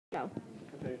go.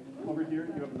 Okay, over here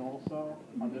you have a normal cell.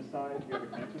 On this side you have a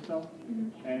cancer cell.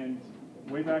 And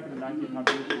way back in the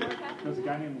 1900s, there was a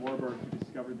guy named Warburg who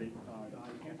discovered that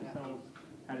cancer cells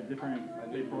had a different,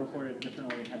 they proliferated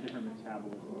differently and had different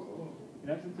metabolisms. In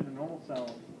essence, in a normal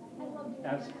cell,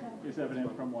 as is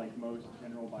evident from like most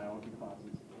general biology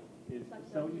classes, is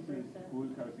the cell uses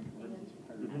glucose and converts it to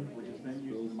pyruvate, which is then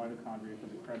used in the mitochondria for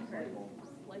the Krebs cycle,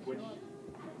 which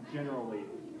generally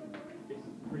is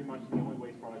pretty much the only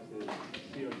waste product is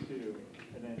CO2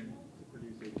 and then to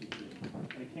produce ATP.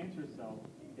 In a cancer cell,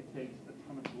 it takes a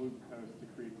ton of glucose to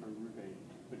create pyruvate,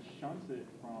 but shunts it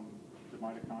from the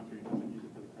mitochondria and doesn't use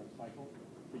it for the Krebs cycle.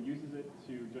 It uses it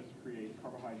to just create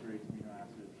carbohydrates, amino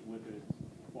acids, lipids,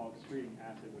 while excreting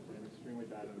acid, which is extremely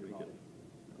bad in the body.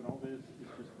 But all this is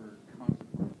just for constant